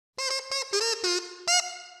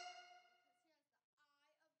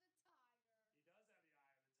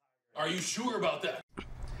Are you sure about that?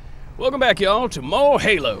 Welcome back, y'all, to more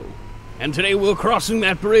Halo. And today we're crossing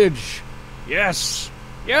that bridge. Yes.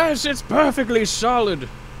 Yes, it's perfectly solid.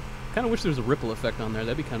 Kind of wish there was a ripple effect on there.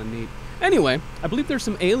 That'd be kind of neat. Anyway, I believe there's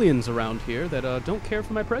some aliens around here that don't care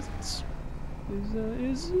for my presence.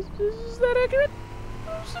 Is that accurate?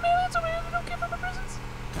 Some aliens over here that don't care for my presence?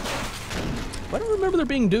 Why do I remember there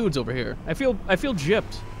being dudes over here? I feel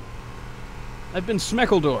gypped. I've been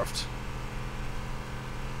Smeckledorfed.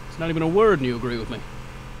 It's not even a word, and you agree with me.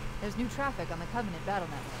 There's new traffic on the Covenant battle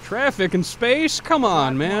network. Traffic in space? Come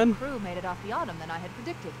on, man. More crew made it off the Autumn than I had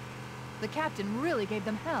predicted. The captain really gave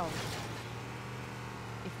them hell.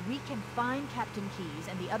 If we can find Captain Keyes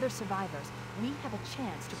and the other survivors, we have a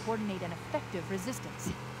chance to coordinate an effective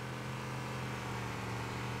resistance.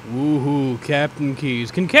 Woohoo, Captain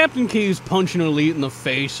Keyes. Can Captain Keyes punch an elite in the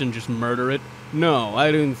face and just murder it? No,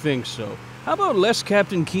 I didn't think so. How about less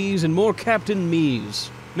Captain Keyes and more Captain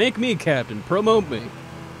Mees? Make me captain. Promote me.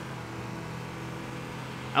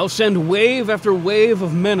 I'll send wave after wave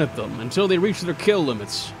of men at them until they reach their kill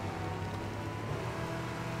limits.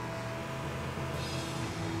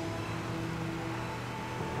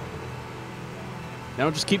 Now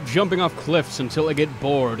I'll just keep jumping off cliffs until I get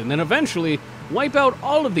bored, and then eventually wipe out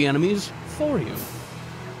all of the enemies for you.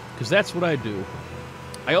 Because that's what I do.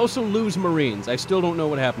 I also lose Marines. I still don't know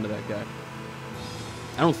what happened to that guy.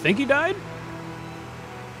 I don't think he died.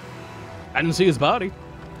 I didn't see his body.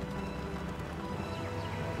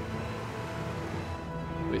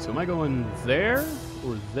 Wait, so am I going there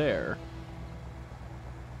or there?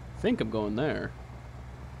 I think I'm going there.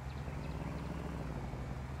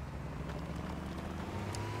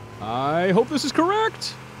 I hope this is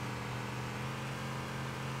correct.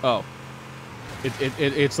 Oh.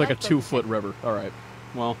 It's like a 2-foot river. Alright.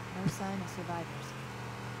 Well. No sign of survivors.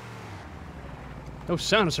 No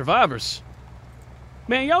sign of survivors.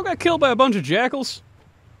 Man, y'all got killed by a bunch of jackals.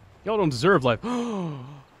 Y'all don't deserve life.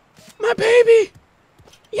 My baby!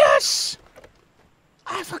 Yes!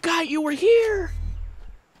 I forgot you were here.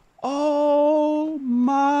 Oh,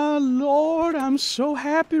 my Lord. I'm so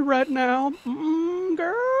happy right now.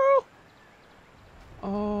 Girl.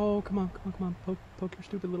 Oh, come on. Poke your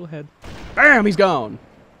stupid little head. Bam, he's gone.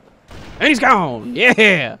 And he's gone.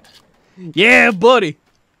 Yeah. Yeah, buddy.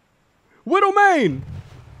 Widow Main.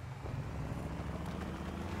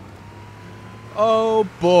 Oh,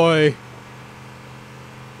 boy.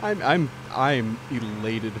 I'm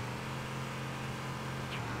elated.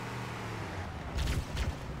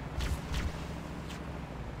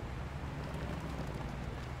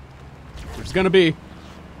 There's gonna be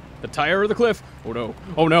the tire or the cliff. Oh no.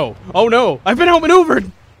 Oh no. Oh no. I've been outmaneuvered.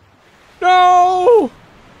 No.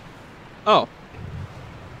 Oh.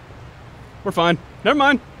 We're fine. Never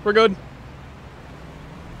mind. We're good.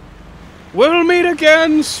 We'll meet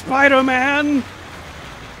again, Spider-Man.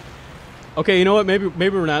 Okay, you know what? Maybe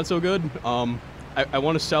we're not so good. I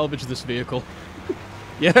want to salvage this vehicle.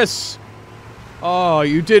 Yes. Oh,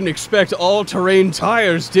 you didn't expect all-terrain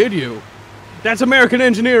tires, did you? That's American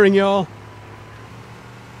engineering, y'all.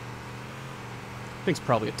 I think it's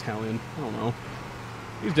probably Italian. I don't know.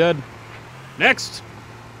 He's dead. Next.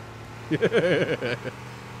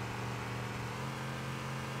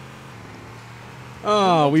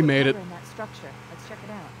 Oh, we made it. In that structure. Let's check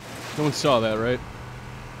it out. No one saw that, right?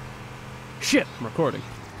 Shit, I'm recording.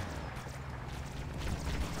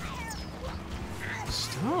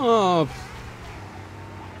 Stop.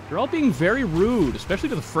 You're all being very rude, especially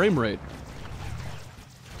to the frame rate.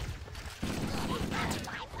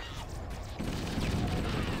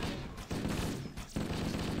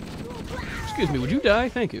 Excuse me, would you die?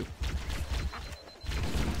 Thank you.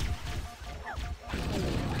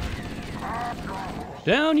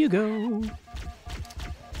 Down you go.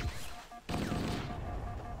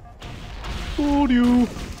 Hold you.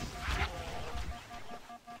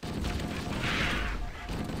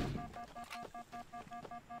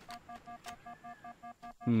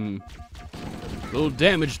 Little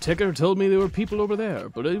damage ticker told me there were people over there,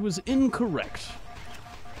 but it was incorrect.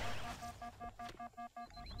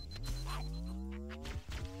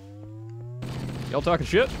 Y'all talking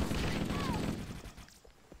shit?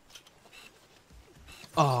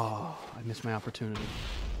 Oh, I missed my opportunity.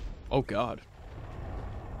 Oh, God.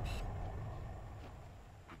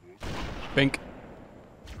 Bink.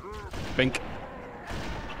 Bink.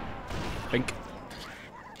 Bink.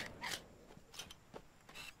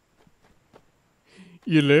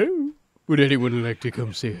 Hello? Would anyone like to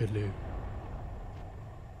come say hello?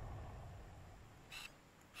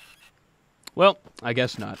 Well, I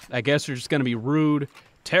guess not. I guess they're just gonna be rude,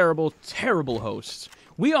 terrible, terrible hosts.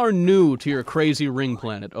 We are new to your crazy ring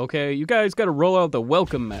planet, okay? You guys gotta roll out the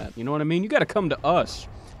welcome mat, you know what I mean? You gotta come to us.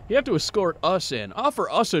 You have to escort us in, offer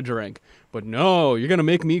us a drink. But no, you're gonna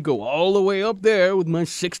make me go all the way up there with my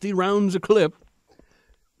 60 rounds of clip,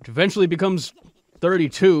 which eventually becomes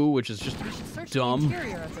 32, which is just dumb. The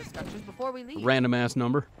interior of those structures before we leave. Random ass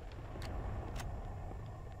number.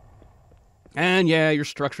 And yeah, your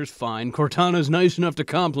structure's fine. Cortana's nice enough to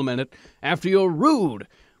compliment it after your rude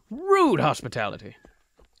hospitality.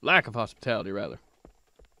 Lack of hospitality, rather.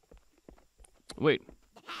 Wait,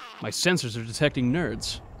 my sensors are detecting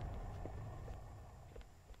nerds.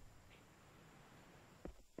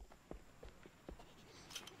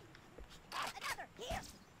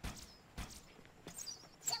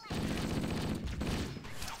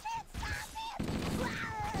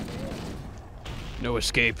 No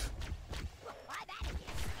escape.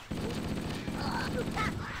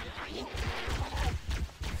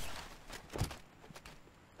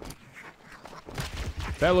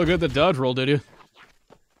 That look at the dodge roll, did you?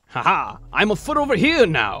 Haha! I'm a foot over here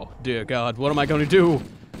now! Dear God, what am I gonna do?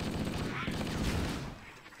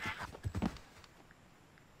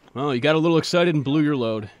 Well, you got a little excited and blew your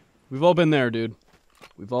load. We've all been there, dude.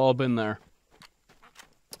 We've all been there.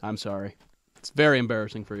 I'm sorry. It's very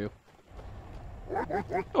embarrassing for you.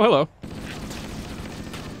 Oh, hello.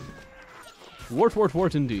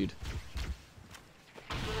 Wart indeed.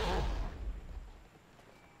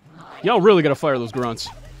 Y'all really gotta fire those grunts.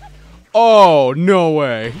 Oh, no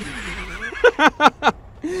way.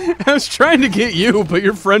 I was trying to get you, but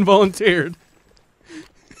your friend volunteered.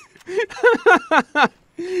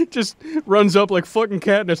 Just runs up like fucking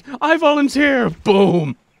Katniss. I volunteer!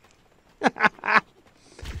 Boom!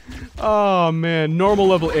 Oh, man. Normal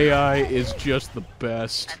level AI is just the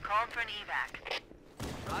best.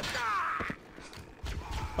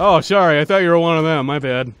 Oh, sorry. I thought you were one of them. My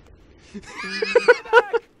bad.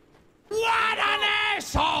 What an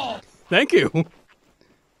asshole! Thank you.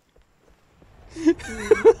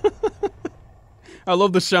 I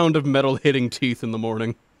love the sound of metal hitting teeth in the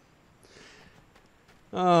morning.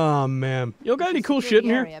 Oh, man. Yo, got any cool shit in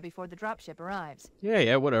here? Before the dropship arrives.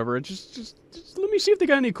 Yeah, whatever. Just let me see if they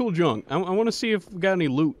got any cool junk. I want to see if we got any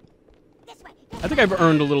loot. I think I've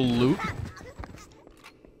earned a little loot.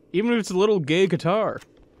 Even if it's a little gay guitar.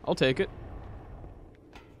 I'll take it.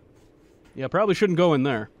 Yeah, probably shouldn't go in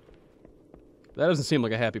there. That doesn't seem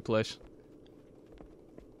like a happy place.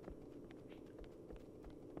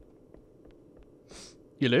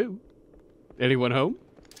 Hello? Anyone home?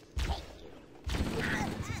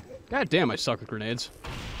 God damn, I suck at grenades.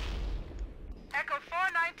 Echo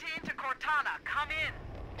 419 to Cortana, come in.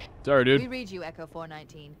 Sorry, dude. We read you, Echo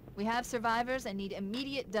 419. We have survivors and need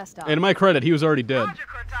immediate dust off. And to my credit, he was already dead. Roger,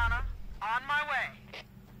 Cortana. On my way.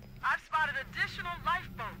 I've spotted additional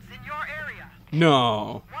lifeboats in your area.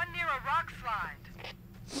 No. One near a rock slide,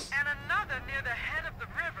 and another near the head of the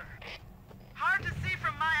river. Hard to see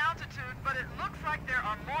from my altitude, but it looks like there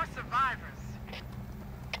are more survivors.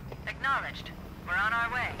 Acknowledged. We're on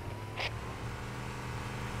our way.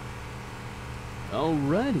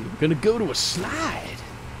 Alrighty, we're gonna go to a slide.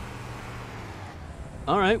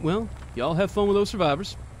 Alright, well, y'all have fun with those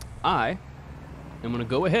survivors. I am gonna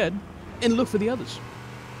go ahead and look for the others.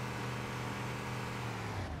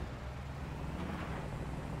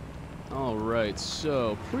 Alright,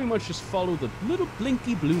 so pretty much just follow the little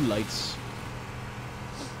blinky blue lights.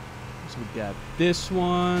 So we got this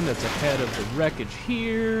one that's ahead of the wreckage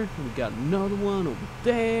here. We got another one over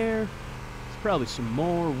there. There's probably some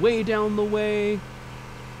more way down the way.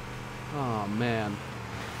 Oh man.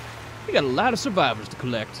 We got a lot of survivors to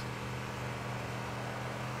collect.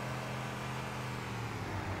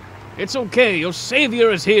 It's okay, your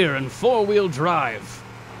savior is here in four-wheel drive.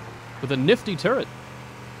 With a nifty turret.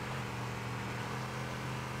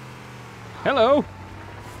 Hello.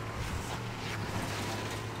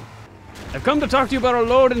 I've come to talk to you about our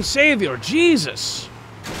Lord and Savior, Jesus.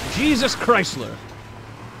 Jesus Chrysler.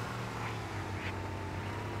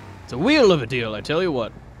 It's a wheel of a deal, I tell you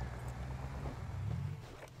what.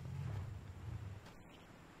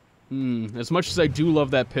 As much as I do love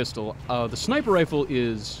that pistol, the sniper rifle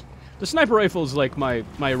is like my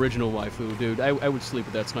original waifu, dude. I would sleep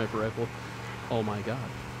with that sniper rifle. Oh my god.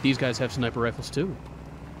 These guys have sniper rifles too.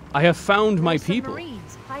 I have found my people.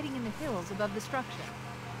 Marines hiding in the hills above the structure.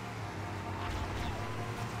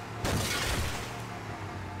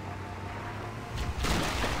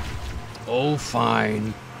 Oh,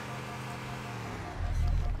 fine.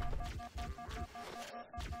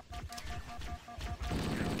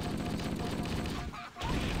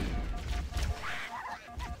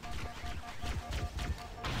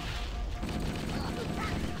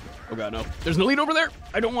 Oh god, no. There's an elite over there!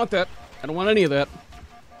 I don't want that. I don't want any of that.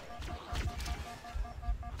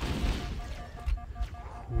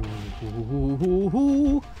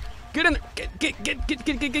 Ooh. Get in there!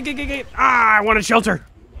 Get! Ah, I wanted shelter!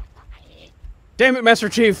 Damn it, Master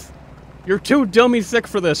Chief! You're too dummy thick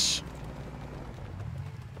for this.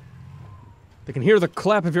 They can hear the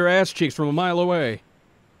clap of your ass cheeks from a mile away.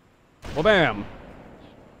 Well, bam.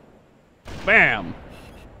 Bam.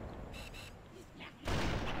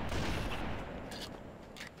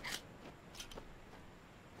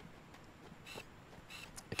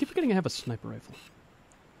 I keep forgetting I have a sniper rifle.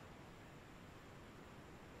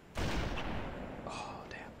 Oh,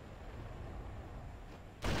 damn.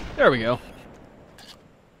 There we go.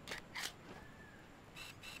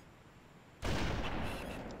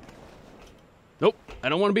 Nope, I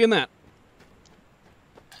don't want to be in that.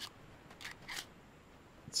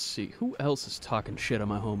 Let's see, who else is talking shit on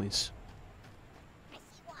my homies?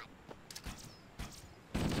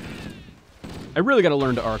 I really gotta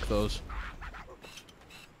learn to arc those.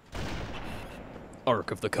 Arc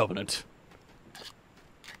of the Covenant.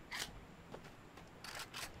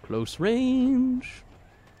 Close range.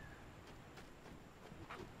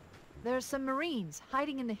 There's some Marines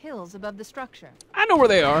hiding in the hills above the structure. I know where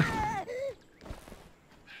they are.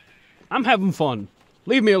 I'm having fun.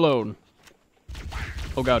 Leave me alone.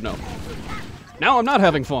 Oh god, no. Now I'm not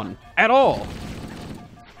having fun. At all.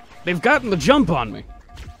 They've gotten the jump on me.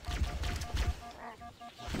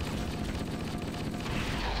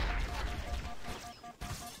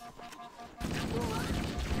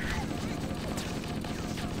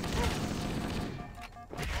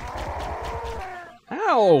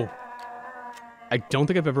 Ow! I don't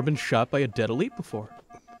think I've ever been shot by a dead elite before.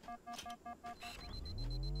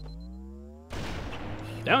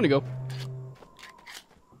 Down you go.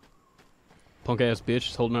 Punk ass bitch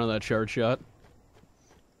is holding on to that charge shot.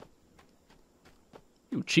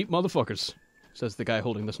 You cheap motherfuckers, says the guy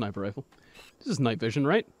holding the sniper rifle. This is night vision,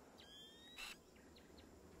 right?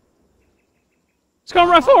 It's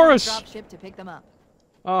coming right for us! Drop ship to pick them up.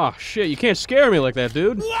 Oh shit, you can't scare me like that,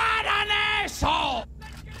 dude. What an asshole!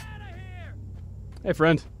 Hey,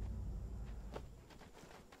 friend.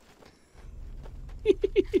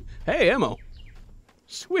 Hey, ammo.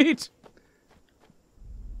 Sweet.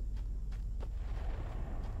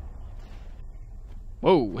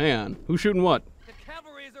 Whoa, hang on. Who's shooting what? The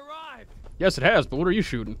cavalry's arrived! Yes, it has, but what are you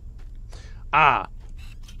shooting? Ah.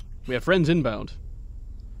 We have friends inbound.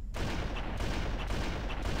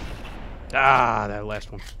 Ah, that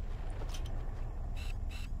last one.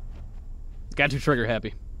 Got too trigger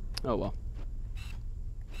happy. Oh, well.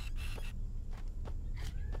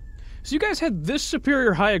 So you guys had this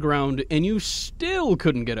superior high ground, and you still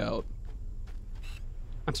couldn't get out.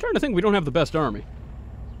 I'm starting to think we don't have the best army.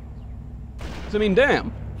 'Cause, I mean,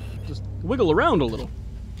 damn. Just wiggle around a little.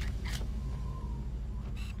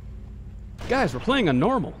 Guys, we're playing on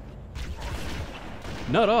normal.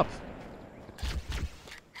 Nut up.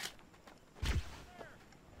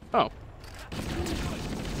 Oh.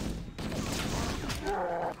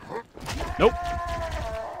 Nope.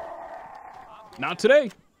 Not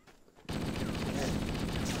today.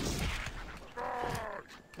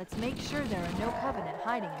 Let's make sure there are no Covenant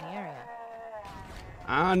hiding in the area.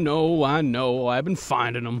 I know. I've been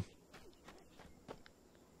finding them.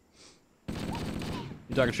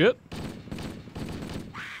 You talking shit?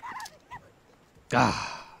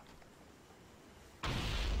 Ah.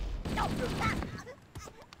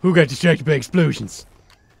 Who got distracted by explosions?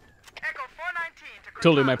 Echo 419 to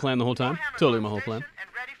Totally my plan the whole time. Bowhammer Totally on my whole plan. station and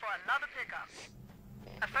ready for another pickup.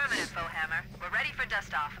 Affirmative, Bowhammer. We're ready for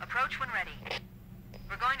dust-off. Approach when ready.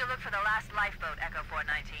 We're going to look for the last lifeboat, Echo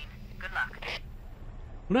 419. Good luck.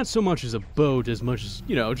 Well, not so much as a boat as much as,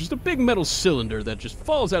 you know, just a big metal cylinder that just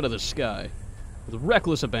falls out of the sky with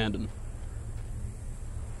reckless abandon.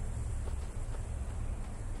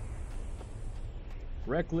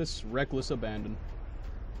 Reckless abandon.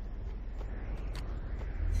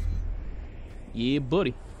 Yeah,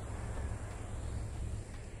 buddy.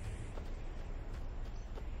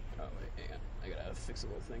 Oh, wait, hang on. I gotta fix a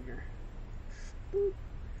little thing here. Boop.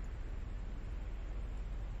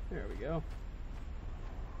 There we go.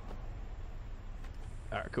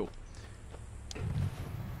 Alright, cool.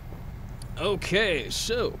 Okay,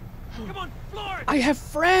 so. Come on, floor it! I have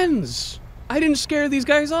friends! I didn't scare these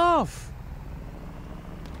guys off!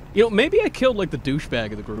 You know, maybe I killed, like, the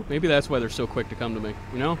douchebag of the group. Maybe that's why they're so quick to come to me,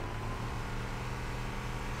 you know?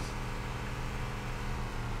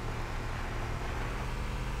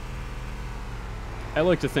 I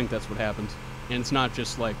like to think that's what happened. And it's not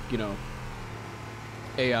just, like, you know,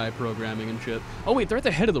 AI programming and shit. Oh, wait, they're at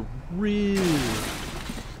the head of the real...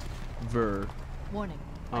 river. Warning.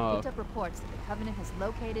 I picked up reports that the Covenant has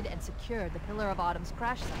located and secured the Pillar of Autumn's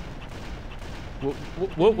crash site.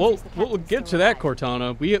 We'll get to that,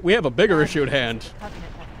 Cortana. We have a bigger issue at hand. The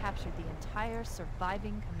Covenant have captured the entire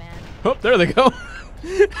surviving command. Oh, there they go.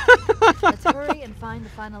 Let's hurry and find the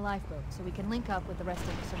final lifeboat so we can link up with the rest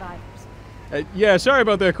of the survivors. Yeah, sorry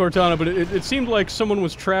about that, Cortana, but it seemed like someone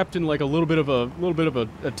was trapped in like a little bit of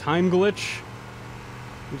a time glitch.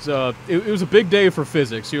 It was a big day for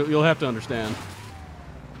physics. You'll have to understand.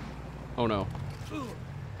 Oh no.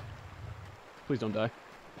 Please don't die.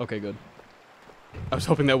 Okay, good. I was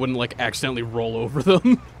hoping that wouldn't like accidentally roll over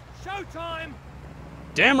them. Showtime!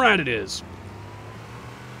 Damn right it is.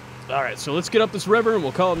 All right, so let's get up this river and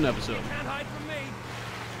we'll call it an episode. You can't hide from me.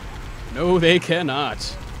 No, they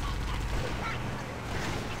cannot.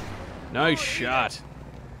 Nice shot.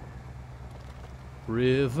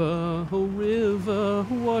 River, oh river,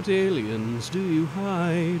 what aliens do you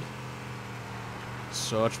hide?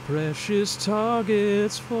 Such precious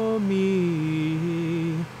targets for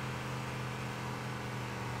me.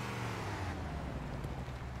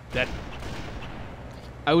 That...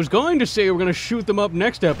 I was going to say we're going to shoot them up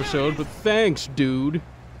next episode, but thanks, dude.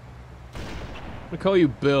 I'm going to call you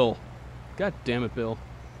Bill. God damn it, Bill.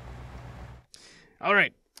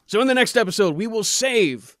 Alright, so in the next episode, we will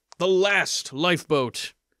save the last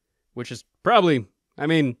lifeboat. Which is probably, I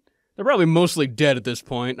mean, they're probably mostly dead at this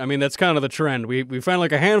point. I mean, that's kind of the trend. We find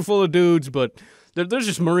like a handful of dudes, but there's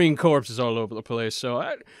just marine corpses all over the place. So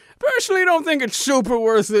I personally don't think it's super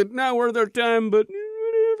worth it. Not worth our time, but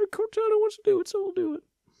whatever Cortana wants to do it, so we'll do it.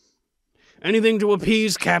 Anything to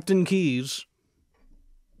appease Captain Keyes.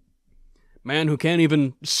 Man who can't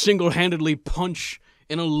even single-handedly punch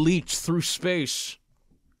an elite through space.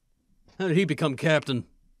 How did he become captain?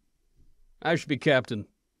 I should be captain.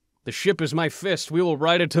 The ship is my fist. We will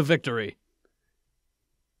ride it to victory.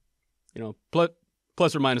 You know,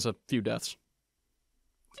 plus or minus a few deaths.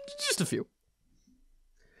 Just a few.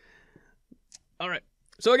 All right.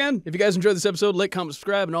 So again, if you guys enjoyed this episode, like, comment,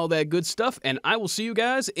 subscribe, and all that good stuff. And I will see you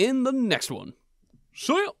guys in the next one.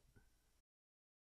 See ya!